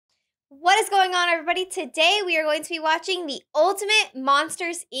What is going on, everybody? Today we are going to be watching the Ultimate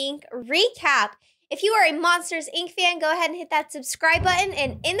Monsters, Inc. recap. If you are a Monsters, Inc. fan, go ahead and hit that subscribe button.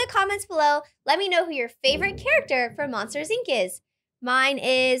 And in the comments below, let me know who your favorite character from Monsters, Inc. is. Mine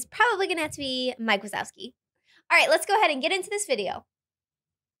is probably going to have to be Mike Wazowski. All right, let's go ahead and get into this video.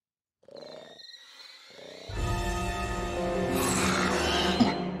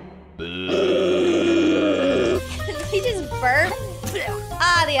 He just burped.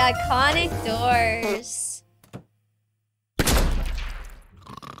 Ah, the iconic doors.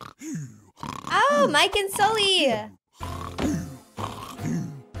 Oh, Mike and Sully.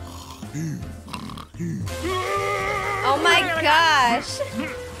 Oh my gosh.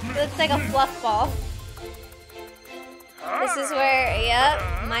 Looks like a fluff ball. This is where, yep,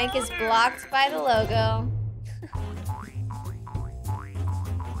 Mike is blocked by the logo.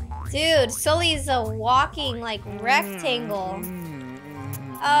 Dude, Sully's a walking, like, rectangle.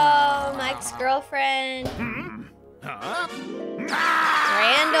 Oh, Mike's girlfriend.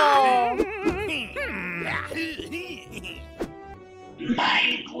 Randall.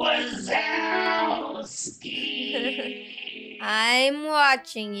 Mike Wazowski. I'm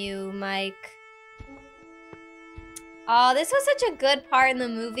watching you, Mike. Oh, this was such a good part in the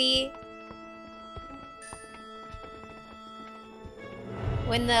movie.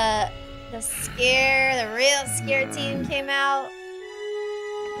 When the real scare team came out.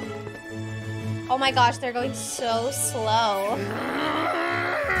 Oh my gosh, they're going so slow.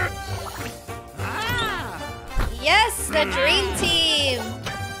 Yes, the dream team.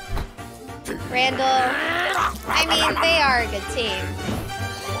 Randall. I mean, they are a good team.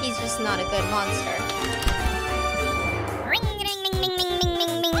 He's just not a good monster.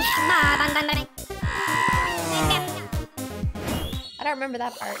 I don't remember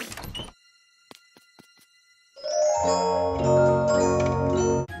that part.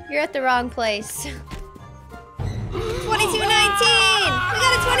 You're at the wrong place. 2219! We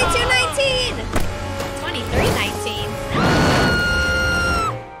got a 2219!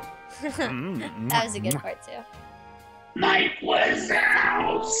 2319. That was a good part too. Mike Wazowski.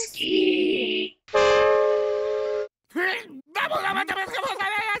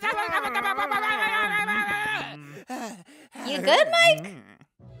 You good, Mike?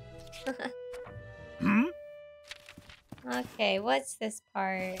 Okay, what's this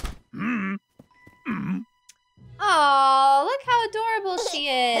part? Oh, look how adorable she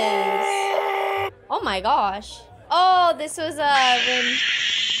is. Oh my gosh. Oh, this was when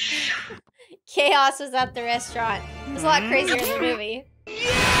Chaos was at the restaurant. It was a lot crazier in the movie.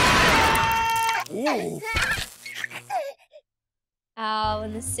 Oh,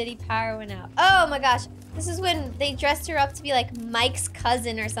 when the city power went out. Oh my gosh. This is when they dressed her up to be like Mike's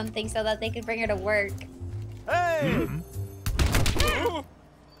cousin or something so that they could bring her to work. Hey!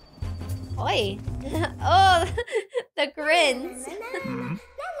 Oi. Oh, the grins.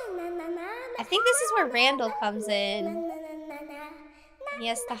 I think this is where Randall comes in. He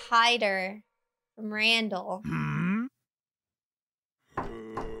has to hide her from Randall.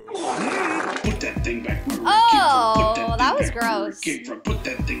 Put that thing back where it Oh, came from. that was gross. Put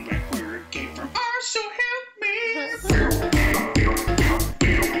that thing back where it came from. Oh, so help me.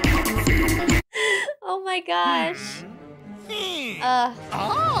 Oh my gosh.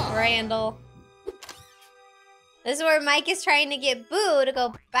 Randall. This is where Mike is trying to get Boo to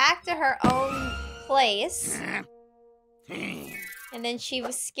go back to her own place. And then she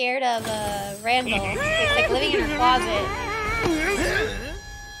was scared of Randall. It's like living in her closet.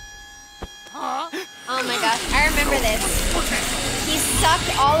 Oh my gosh, I remember this. He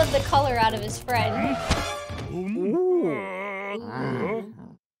sucked all of the color out of his friend.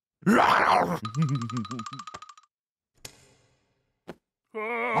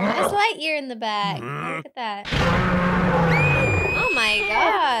 There's Lightyear in the back. Look at that. Oh my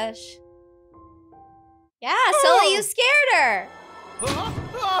gosh. Yeah, Sully, you scared her. No.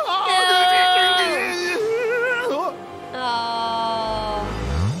 Oh.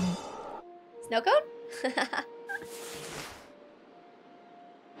 Snow cone?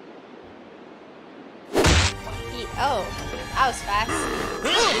 Oh, that was fast.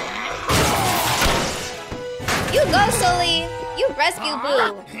 You go, Sully. You rescue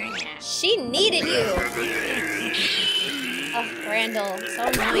Boo. She needed you. Oh, Randall, so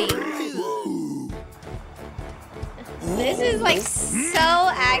annoying. This is like so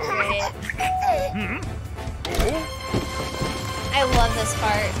accurate. I love this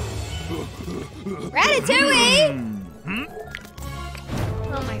part. Ratatouille!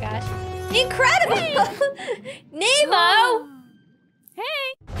 Oh my gosh. Incredible! Nemo! Hey!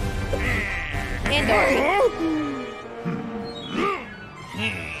 And Dory.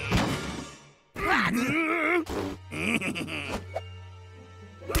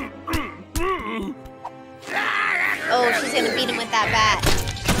 Oh, she's gonna beat him with that bat.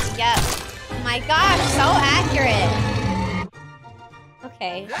 Yep. Oh my gosh, so accurate.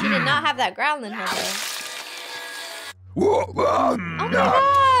 Okay, she did not have that growl in her though. Oh my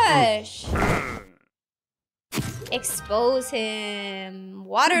gosh! Expose him.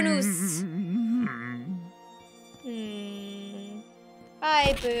 Water noose.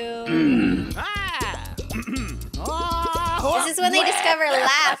 Bye, Boo. This is when they discover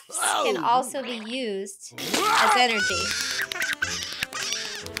laughs can also be used as energy.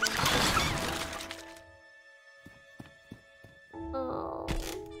 Oh,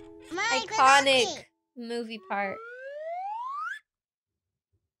 iconic movie part.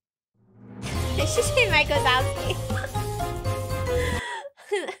 She said Mike Wazowski.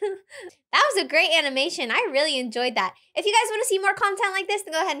 That was a great animation. I really enjoyed that. If you guys want to see more content like this,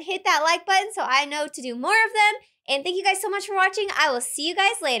 then go ahead and hit that like button so I know to do more of them. And thank you guys so much for watching. I will see you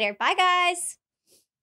guys later. Bye, guys.